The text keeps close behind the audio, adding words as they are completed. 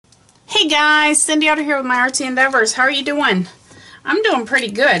Hey guys, Cindy out here with my artsy endeavors. How are you doing? I'm doing pretty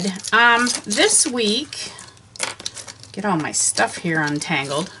good. This week, get all my stuff here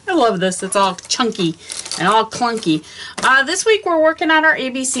untangled. I love this. It's all chunky and all clunky. This week we're working on our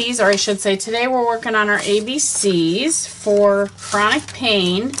ABCs, or I should say today we're working on our ABCs for chronic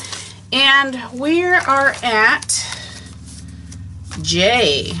pain. And we are at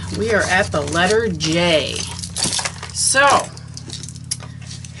J. We are at the letter J. So,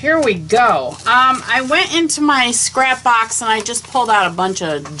 here we go. I went into my scrap box and I just pulled out a bunch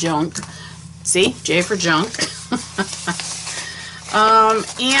of junk. See? J for junk.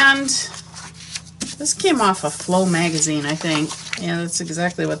 And this came off of Flow magazine, I think. Yeah, that's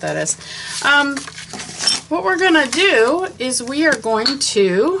exactly what that is. What we're going to do is we are going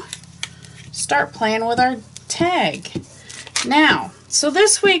to start playing with our tag. Now, so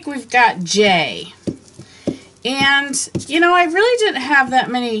this week we've got J. And, you know, I really didn't have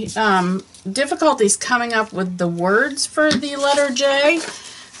that many difficulties coming up with the words for the letter J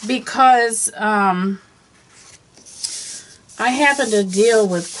because I happen to deal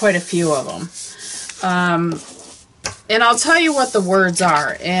with quite a few of them. And I'll tell you what the words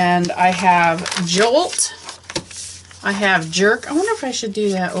are. And I have jolt. I have jerk. I wonder if I should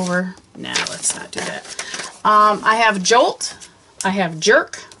do that over. Nah, let's not do that. I have jolt. I have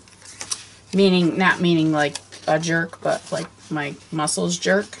jerk. Meaning, not meaning like a jerk, but like my muscles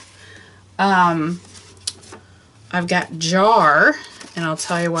jerk. I've got jar, and I'll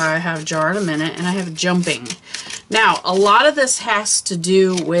tell you why I have jar in a minute, and I have jumping. Now, a lot of this has to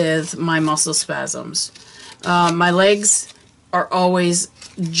do with my muscle spasms. My legs are always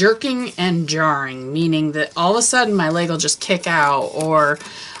jerking and jarring, meaning that all of a sudden my leg will just kick out, or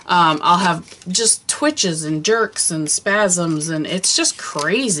I'll have just twitches and jerks and spasms, and it's just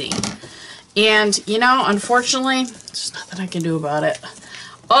crazy. And, you know, unfortunately, there's nothing I can do about it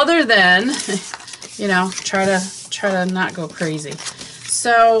other than, you know, try to not go crazy.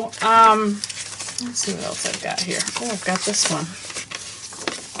 So, let's see what else I've got here. Oh, I've got this one.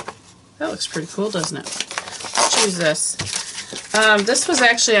 That looks pretty cool, doesn't it? Let's choose this. This was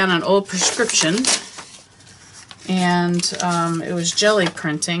actually on an old prescription, and it was jelly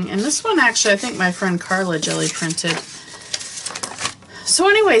printing. And this one, actually, I think my friend Carla jelly printed. So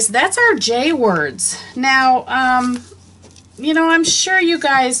anyways, that's our J words. Now, you know, I'm sure you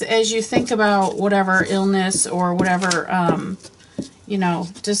guys, as you think about whatever illness or whatever, you know,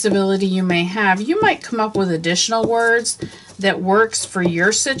 disability you may have, you might come up with additional words that works for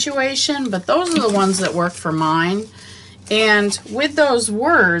your situation, but those are the ones that work for mine. And with those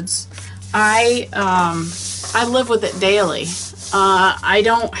words, I live with it daily. I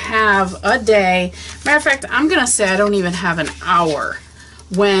don't have a day. Matter of fact, I'm going to say I don't even have an hour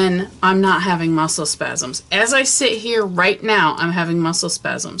when I'm not having muscle spasms. As I sit here right now, I'm having muscle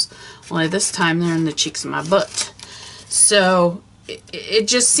spasms. Only this time they're in the cheeks of my butt. So it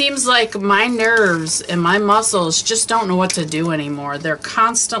just seems like my nerves and my muscles just don't know what to do anymore. They're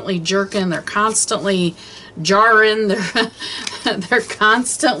constantly jerking. They're constantly jarring. They're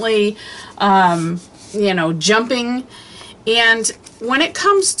constantly, you know, jumping. And when it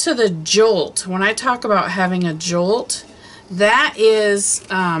comes to the jolt, when I talk about having a jolt, that is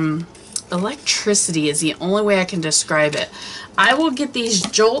electricity is the only way I can describe it. I will get these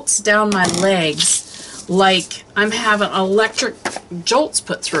jolts down my legs like I'm having electric jolts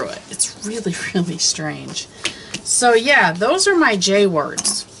put through it. It's really, really strange. So yeah, those are my J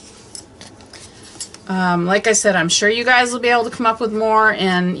words. Like I said, I'm sure you guys will be able to come up with more,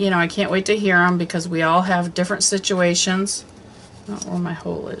 and you know, I can't wait to hear them because we all have different situations. Not where my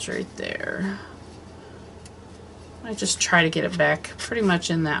hole is, right there. I just try to get it back pretty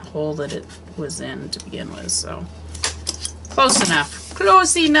much in that hole that it was in to begin with, so close enough.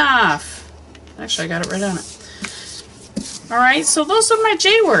 Close enough. Actually, I got it right on it. Alright, so those are my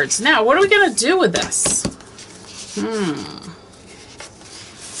J words. Now, what are we going to do with this?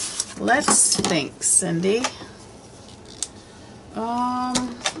 Let's think, Cindy. Of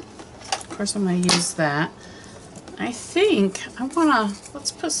course I'm going to use that. I think I want to,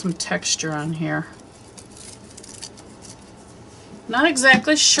 let's put some texture on here. Not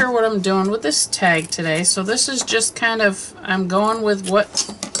exactly sure what I'm doing with this tag today, so this is just kind of, I'm going with what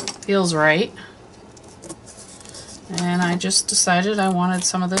feels right. And I just decided I wanted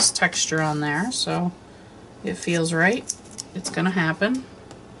some of this texture on there, so it feels right. It's going to happen.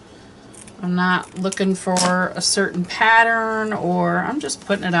 I'm not looking for a certain pattern, or I'm just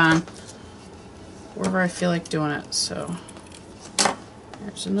putting it on wherever I feel like doing it. So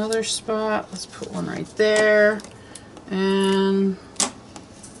there's another spot. Let's put one right there. And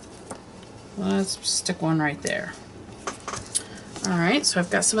let's stick one right there. Alright, so I've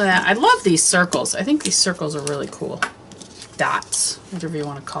got some of that. I love these circles. I think these circles are really cool. Dots, whatever you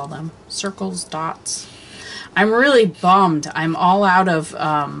want to call them. Circles, dots. I'm really bummed. I'm all out of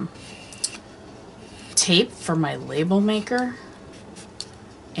tape for my label maker.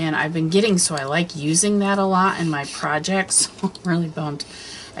 And I've been getting, so I like using that a lot in my projects. I'm really bummed.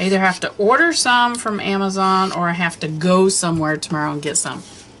 I either have to order some from Amazon or I have to go somewhere tomorrow and get some.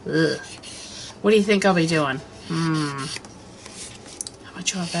 Ugh. What do you think I'll be doing? How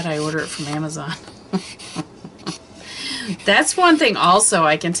much you bet I order it from Amazon? That's one thing also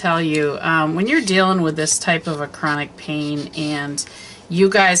I can tell you. When you're dealing with this type of a chronic pain, and you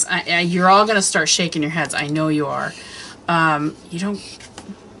guys, you're all going to start shaking your heads. I know you are. You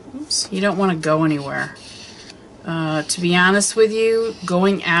don't want to go anywhere. To be honest with you,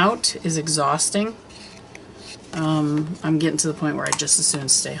 going out is exhausting. I'm getting to the point where I just as soon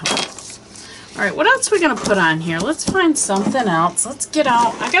stay home. Alright, what else are we going to put on here? Let's find something else. Let's get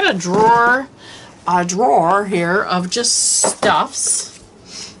out. I got a drawer here of just stuffs.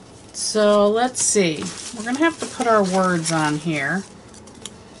 So let's see. We're going to have to put our words on here.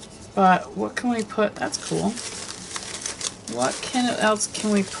 But what can we put? That's cool. What else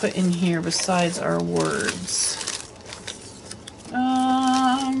can we put in here besides our words?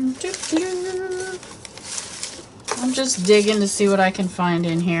 I'm just digging to see what I can find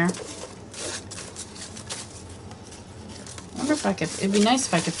in here. I wonder if I could, it'd be nice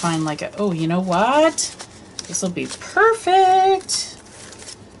if I could find like a, oh, you know what? This will be perfect.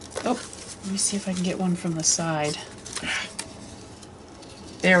 Oh, let me see if I can get one from the side.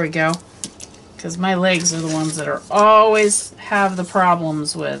 There we go. Because my legs are the ones that are always have the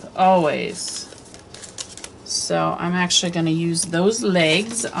problems with. Always. So I'm actually going to use those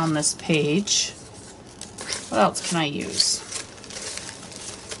legs on this page. What else can I use?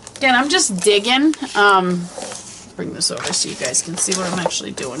 Again, I'm just digging. Bring this over so you guys can see what I'm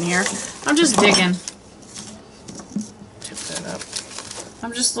actually doing here. I'm just digging. Tip that up.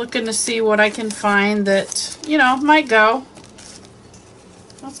 I'm just looking to see what I can find that, you know, might go.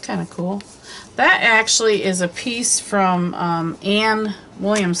 That's kind of cool. That actually is a piece from Ann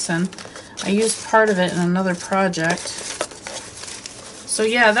Williamson. I used part of it in another project. So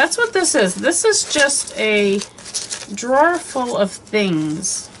yeah, that's what this is. This is just a drawer full of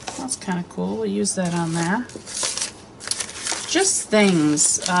things. That's kind of cool. We'll use that on there. Just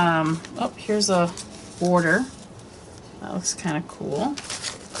things. Oh, here's a border. That looks kind of cool.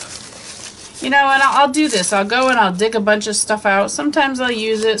 You know, and I'll do this. I'll go and I'll dig a bunch of stuff out. Sometimes I'll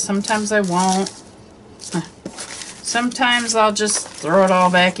use it. Sometimes I won't. Sometimes I'll just throw it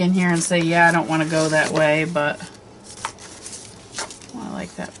all back in here and say, yeah, I don't want to go that way, but I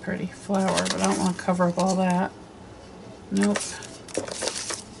like that pretty flower, but I don't want to cover up all that. Nope.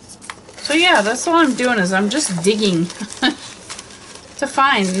 So yeah, that's all I'm doing is I'm just digging to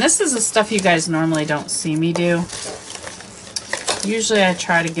find. And this is the stuff you guys normally don't see me do. Usually I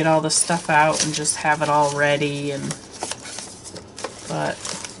try to get all the stuff out and just have it all ready, but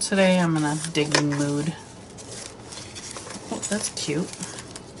today I'm in a digging mood. Oh, that's cute.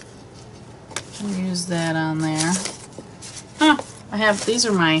 I'll use that on there. Huh, these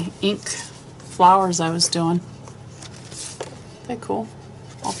are my ink flowers I was doing. They're cool.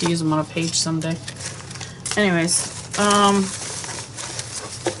 I'll have to use them on a page someday. Anyways,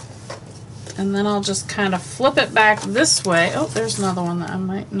 and then I'll just kind of flip it back this way. Oh, there's another one that I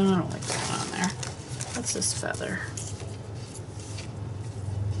might, no, I don't like that on there. What's this feather?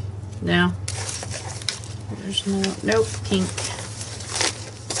 No. There's no, nope, pink.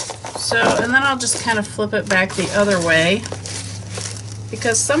 So, and then I'll just kind of flip it back the other way,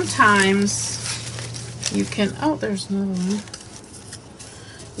 because sometimes you can, oh, there's another one.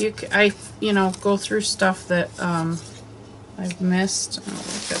 You know, go through stuff that I've missed. Oh,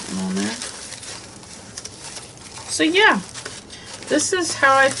 I've got one on there. So yeah, this is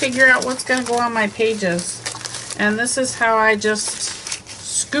how I figure out what's going to go on my pages. And this is how I just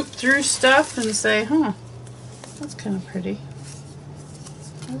scoop through stuff and say, huh, that's kind of pretty.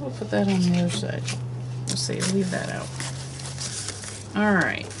 I will put that on the other side. We'll see, leave that out.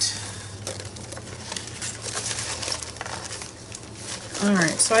 Alright.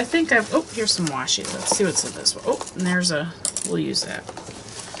 Alright, so I think I've, oh, here's some washi. Let's see what's in this one. Oh, and there's a, we'll use that.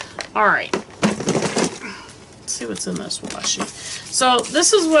 Alright. Let's see what's in this washi. So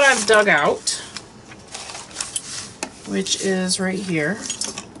this is what I've dug out, which is right here.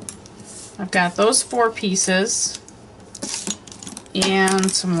 I've got those 4 pieces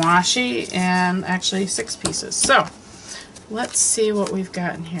and some washi and actually 6 pieces. So let's see what we've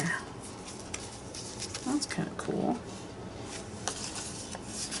got in here. That's kind of cool.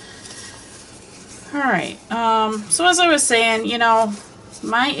 Alright, so as I was saying, you know,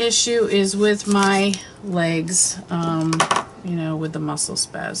 my issue is with my legs, you know, with the muscle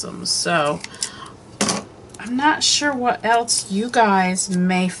spasms. So, I'm not sure what else you guys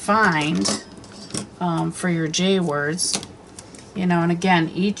may find for your J words. You know, and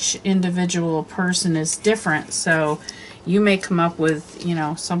again, each individual person is different, so you may come up with, you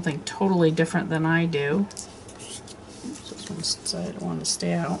know, something totally different than I do. Oops, this side I want to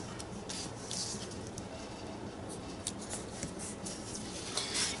stay out.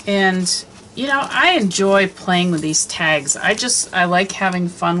 And, you know, I enjoy playing with these tags. I like having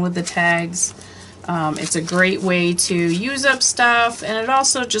fun with the tags. It's a great way to use up stuff, and it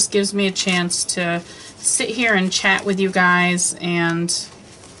also just gives me a chance to sit here and chat with you guys and,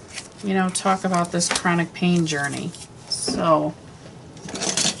 you know, talk about this chronic pain journey. So,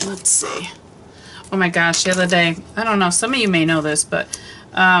 let's see. Oh my gosh, the other day, I don't know, some of you may know this, but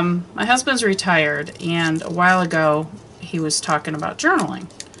my husband's retired, and a while ago he was talking about journaling.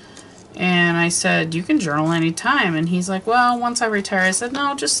 And I said, you can journal anytime. And he's like, well, once I retire. I said,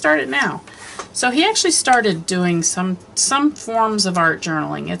 no, just start it now. So he actually started doing some forms of art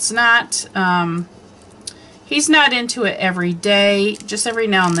journaling. It's not, he's not into it every day. Just every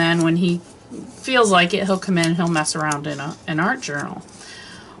now and then when he feels like it, he'll come in and he'll mess around in an art journal.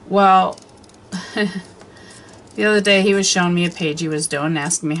 Well, the other day he was showing me a page he was doing and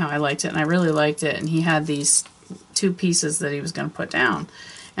asking me how I liked it. And I really liked it. And he had these 2 pieces that he was going to put down.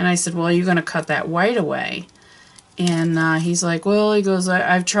 And I said, well, are you going to cut that white away? And he's like, well, he goes,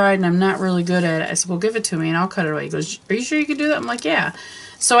 I've tried and I'm not really good at it. I said, well, give it to me and I'll cut it away. He goes, are you sure you can do that? I'm like, yeah.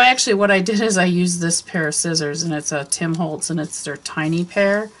 So actually what I did is I used this pair of scissors, and it's a Tim Holtz, and it's their tiny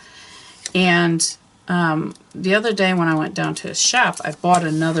pair. And the other day when I went down to his shop, I bought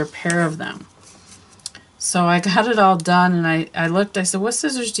another pair of them. So I got it all done, and I looked, I said, what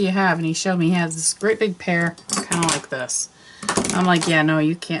scissors do you have? And he showed me he has this great big pair, kind of like this. I'm like, yeah, no,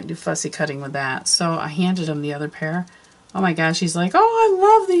 you can't do fussy cutting with that. So I handed him the other pair. Oh my gosh, he's like, oh, I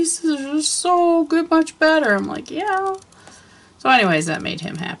love these scissors. They're so good, much better. I'm like, yeah. So anyways, that made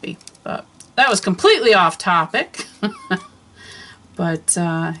him happy. But that was completely off topic. But,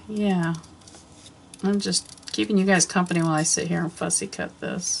 yeah. I'm just keeping you guys company while I sit here and fussy cut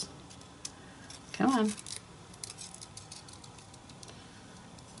this. Come on.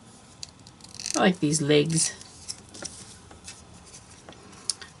 I like these legs.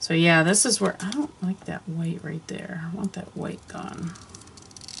 So yeah, this is where, I don't like that white right there. I want that white gone.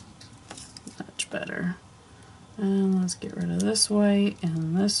 Much better. And let's get rid of this white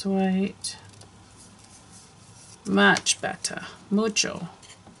and this white. Much better. Mucho.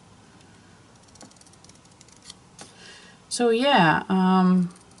 So yeah,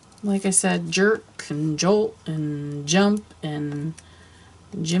 like I said, jerk and jolt and jump and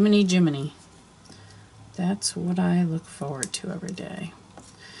Jiminy. That's what I look forward to every day.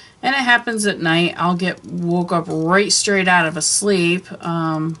 And it happens at night. I'll get woke up right straight out of a sleep,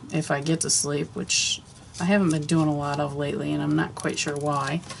 if I get to sleep, which I haven't been doing a lot of lately, and I'm not quite sure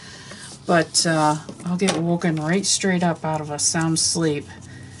why. But I'll get woken right straight up out of a sound sleep,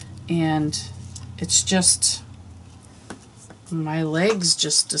 and it's just, my legs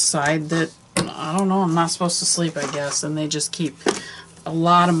just decide that, I don't know, I'm not supposed to sleep, I guess, and they just keep a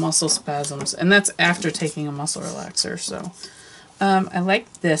lot of muscle spasms, and that's after taking a muscle relaxer. So I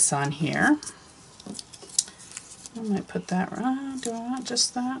like this on here. I might put that, do I want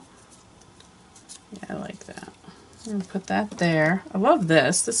just that? Yeah, I like that. I'm going to put that there. I love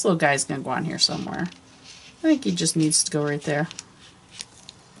this. This little guy's going to go on here somewhere. I think he just needs to go right there.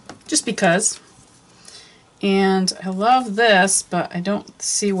 Just because. And I love this, but I don't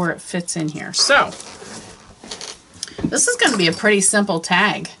see where it fits in here. So, this is going to be a pretty simple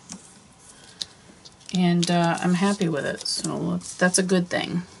tag. And I'm happy with it, so that's a good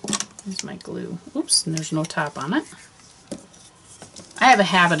thing. Here's my glue. Oops, and there's no top on it. I have a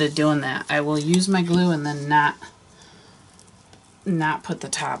habit of doing that. I will use my glue and then not put the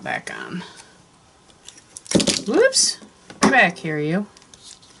top back on. Whoops! Get back here, you.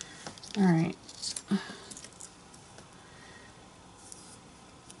 Alright.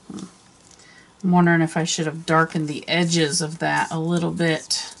 I'm wondering if I should have darkened the edges of that a little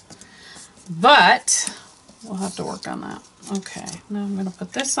bit. But we'll have to work on that. Okay, now I'm going to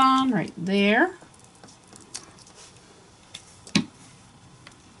put this on right there.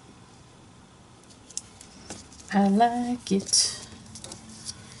 I like it.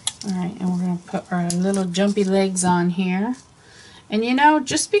 Alright, and we're going to put our little jumpy legs on here. And you know,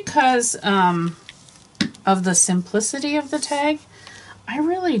 just because of the simplicity of the tag, I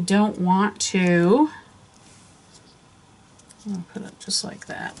really don't want to I'll put it just like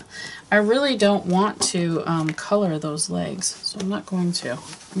that. I really don't want to color those legs, so I'm not going to.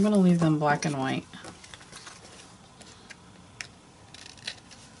 I'm going to leave them black and white.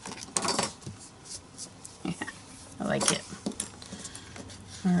 Yeah, I like it.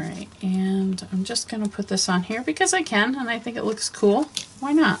 Alright, and I'm just going to put this on here because I can, and I think it looks cool.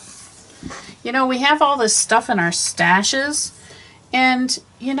 Why not? You know, we have all this stuff in our stashes, and,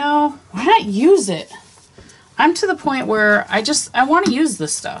 you know, why not use it? I'm to the point where I want to use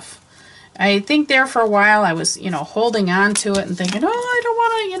this stuff. I think there for a while I was, you know, holding on to it and thinking, oh, I don't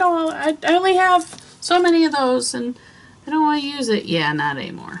want to, you know, I only have so many of those and I don't want to use it. Yeah, not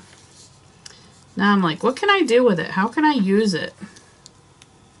anymore. Now I'm like, what can I do with it? How can I use it?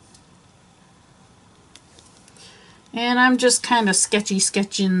 And I'm just kind of sketching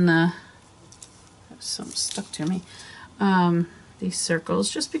something stuck to me. These circles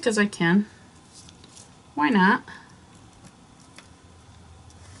just because I can. Why not?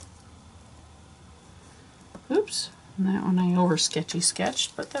 Oops, and that one I over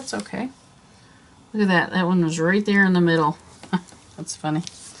sketched, but that's okay. Look at that, that one was right there in the middle. That's funny.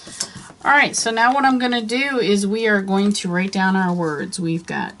 Alright, so now what I'm going to do is we are going to write down our words. We've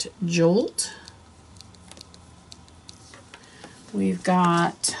got jolt. We've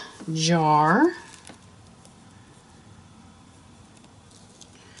got jar.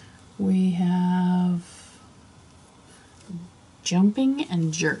 We have jumping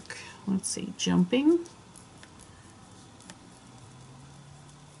and jerk. Let's see, jumping.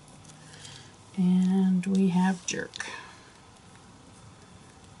 And we have jerk.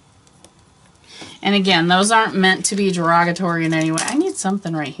 And again, those aren't meant to be derogatory in any way. I need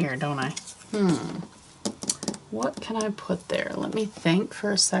something right here, don't I? What can I put there? Let me think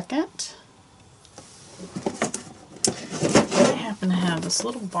for a second. I happen to have this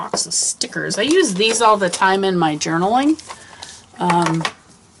little box of stickers. I use these all the time in my journaling. I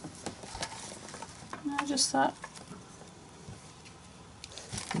just thought,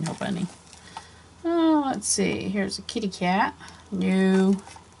 no bunny. Oh, let's see. Here's a kitty cat. No.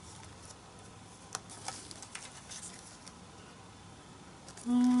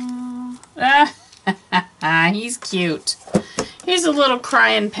 He's cute. He's a little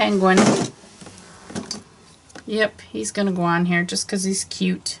crying penguin. Yep, he's gonna go on here just because he's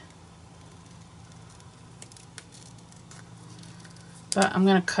cute. But I'm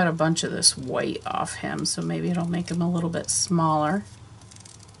gonna cut a bunch of this white off him, so maybe it'll make him a little bit smaller.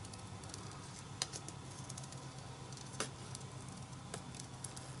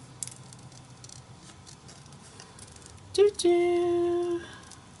 Doo-doo.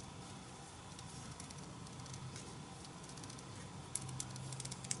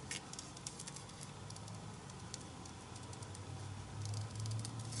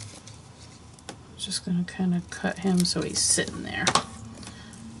 Just going to kind of cut him so he's sitting there.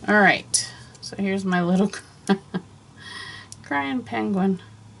 Alright, so here's my little crying penguin.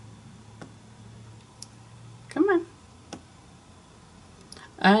 Come on.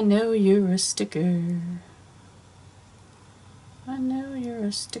 I know you're a sticker. I know you're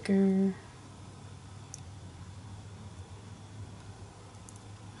a sticker.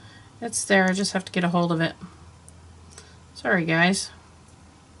 It's there, I just have to get a hold of it. Sorry, guys.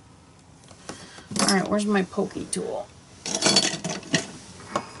 Alright, where's my pokey tool?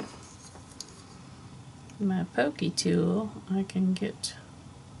 My pokey tool, I can get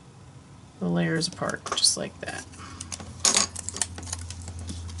the layers apart just like that.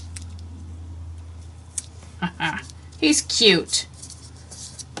 Haha, he's cute.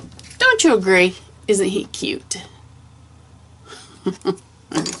 Don't you agree? Isn't he cute?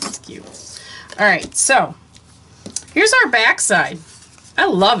 He's cute. Alright, so here's our back side. I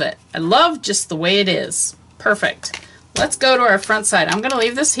love it. I love just the way it is. Perfect. Let's go to our front side. I'm going to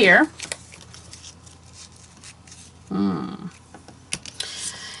leave this here.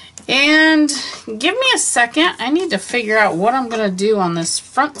 And give me a second. I need to figure out what I'm going to do on this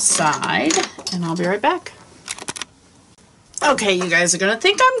front side, and I'll be right back. Okay, you guys are going to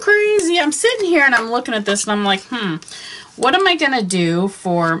think I'm crazy. I'm sitting here and I'm looking at this and I'm like, what am I going to do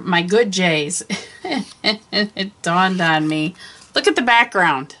for my good J's? It dawned on me. Look at the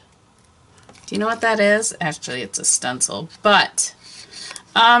background. Do you know what that is? Actually, it's a stencil. But,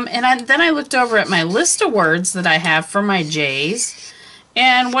 then I looked over at my list of words that I have for my J's.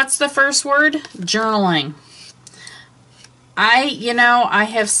 And what's the first word? Journaling. I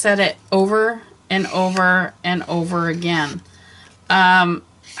have said it over and over and over again.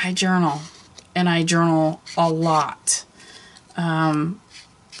 I journal. And I journal a lot. And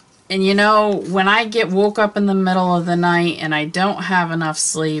you know, when I get woke up in the middle of the night and I don't have enough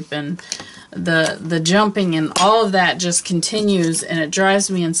sleep and the jumping and all of that just continues, and it drives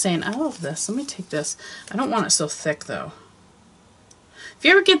me insane. I love this. Let me take this. I don't want it so thick though. If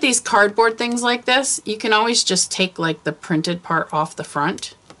you ever get these cardboard things like this, you can always just take like the printed part off the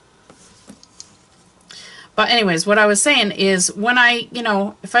front. But anyways, what I was saying is when I, you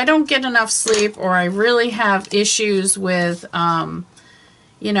know, if I don't get enough sleep or I really have issues with,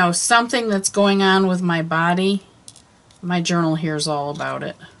 you know, something that's going on with my body, my journal here is all about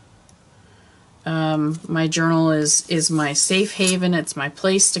it. My journal is my safe haven. It's my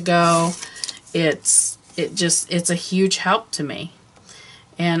place to go. It's a huge help to me.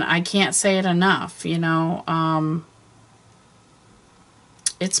 And I can't say it enough, you know.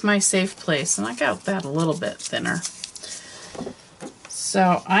 It's my safe place, and I got that a little bit thinner.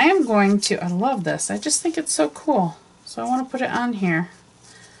 So I am going to, I love this. I just think it's so cool. So I want to put it on here.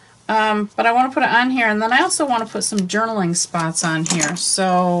 But I want to put it on here, and then I also want to put some journaling spots on here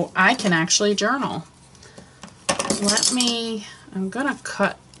so I can actually journal. I'm going to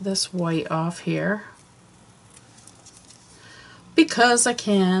cut this white off here because I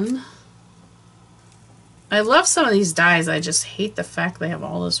can. I love some of these dies. I just hate the fact they have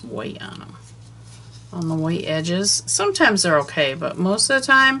all this white on them, on the white edges. Sometimes they're okay, but most of the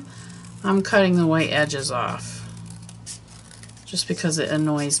time I'm cutting the white edges off just because it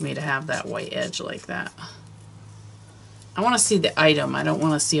annoys me to have that white edge like that. I want to see the item. I don't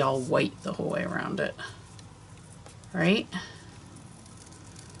want to see all white the whole way around it. Right?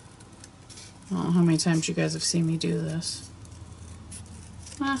 I don't know how many times you guys have seen me do this.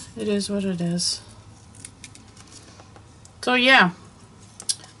 It is what it is. So yeah,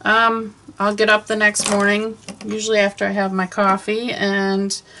 I'll get up the next morning, usually after I have my coffee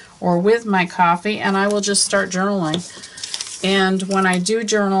or with my coffee, and I will just start journaling. And when I do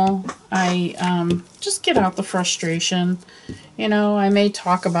journal, I just get out the frustration. You know, I may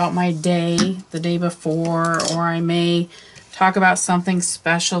talk about my day, the day before, or I may talk about something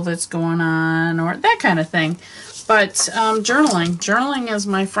special that's going on, or that kind of thing. But journaling is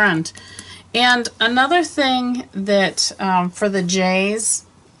my friend. And another thing that for the J's,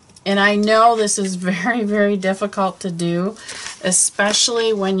 and I know this is very, very difficult to do,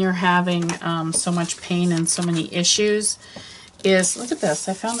 especially when you're having so much pain and so many issues, is, look at this,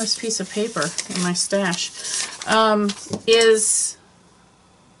 I found this piece of paper in my stash, is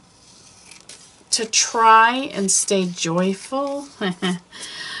to try and stay joyful.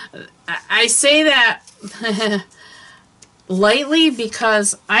 I say that lightly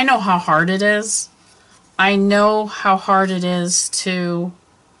because I know how hard it is. I know how hard it is to,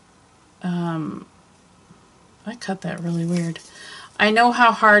 I cut that really weird. I know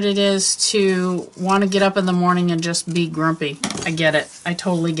how hard it is to want to get up in the morning and just be grumpy. I get it. I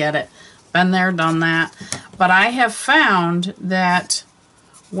totally get it. Been there, done that. But I have found that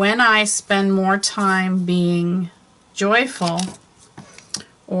when I spend more time being joyful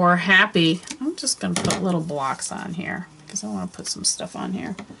or happy, I'm just going to put little blocks on here because I want to put some stuff on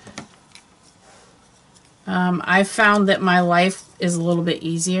here. I've found that my life is a little bit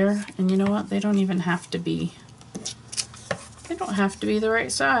easier, and you know what? They don't even have to be, they don't have to be the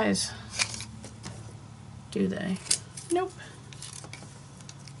right size, do they? Nope.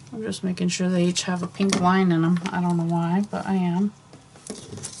 I'm just making sure they each have a pink line in them. I don't know why, but I am.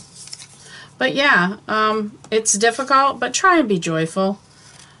 But yeah, it's difficult, but try and be joyful.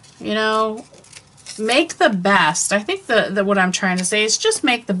 You know, make the best. I think what I'm trying to say is just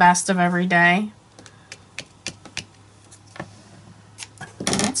make the best of every day.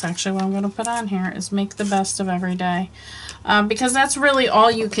 That's actually what I'm going to put on here, is make the best of every day. Because that's really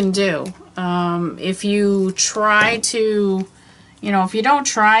all you can do. If you try to, you know, if you don't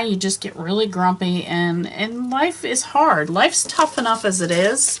try, you just get really grumpy, and life is hard. Life's tough enough as it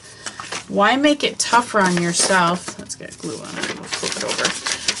is. Why make it tougher on yourself? Let's get glue on it. We'll flip it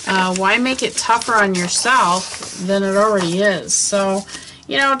over. Why make it tougher on yourself than it already is? So,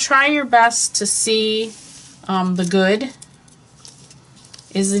 you know, try your best to see the good.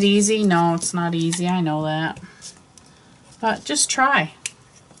 Is it easy? No, it's not easy. I know that. But just try.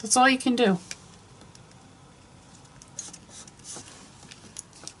 That's all you can do.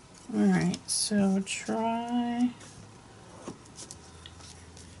 Alright, so try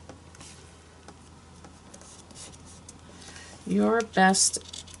your best.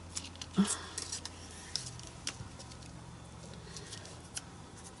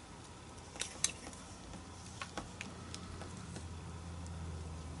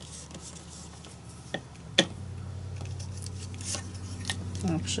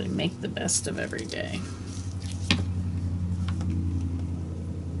 Actually, make the best of every day.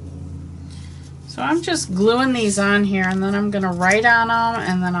 So I'm just gluing these on here, and then I'm going to write on them,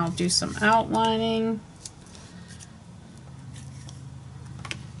 and then I'll do some outlining.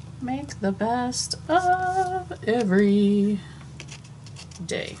 Make the best of every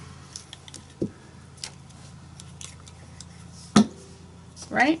day.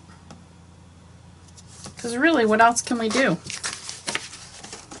 Right? Because really, what else can we do?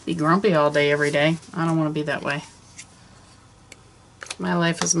 Be grumpy all day, every day. I don't want to be that way. My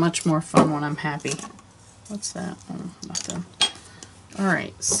life is much more fun when I'm happy. What's that? Oh, nothing.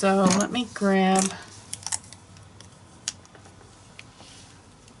 Alright, so let me grab...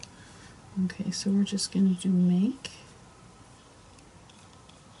 Okay, so we're just going to do make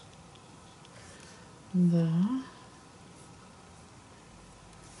the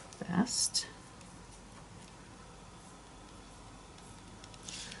best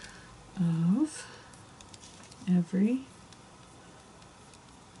of every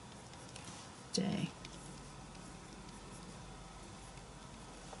day.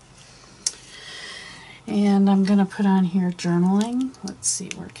 And I'm going to put on here journaling. Let's see,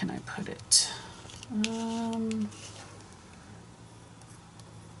 where can I put it? And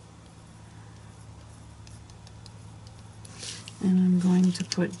I'm going to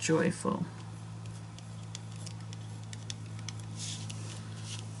put joyful.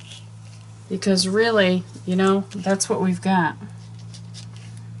 Because really, you know, that's what we've got.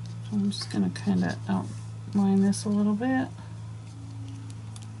 I'm just going to kind of outline this a little bit.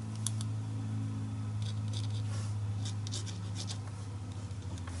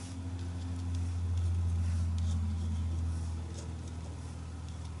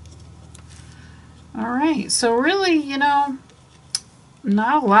 Alright, so really, you know,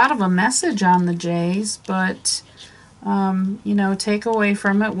 not a lot of a message on the J's, but, you know, take away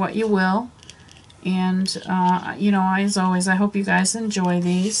from it what you will. And, you know, as always, I hope you guys enjoy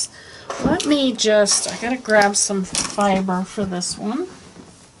these. Let me just, I gotta grab some fiber for this one.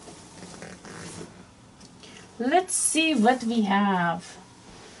 Let's see what we have.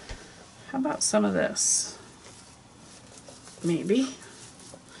 How about some of this? Maybe.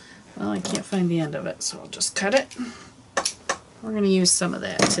 Well, I can't find the end of it, so I'll just cut it. We're going to use some of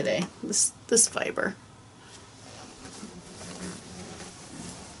that today, this fiber.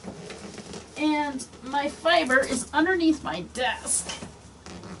 And my fiber is underneath my desk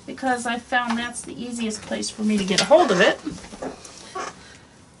because I found that's the easiest place for me to get a hold of it.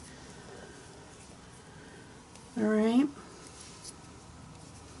 Alright.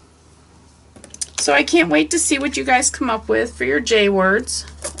 So I can't wait to see what you guys come up with for your J words.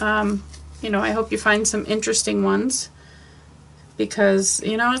 You know, I hope you find some interesting ones because,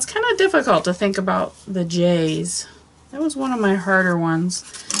 you know, it's kind of difficult to think about the J's. That was one of my harder ones.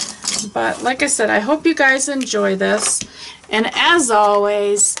 But like I said, I hope you guys enjoy this. And as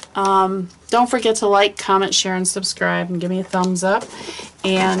always, don't forget to like, comment, share, and subscribe, and give me a thumbs up.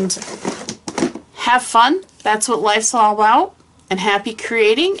 And have fun. That's what life's all about. And happy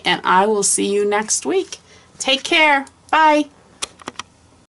creating. And I will see you next week. Take care. Bye.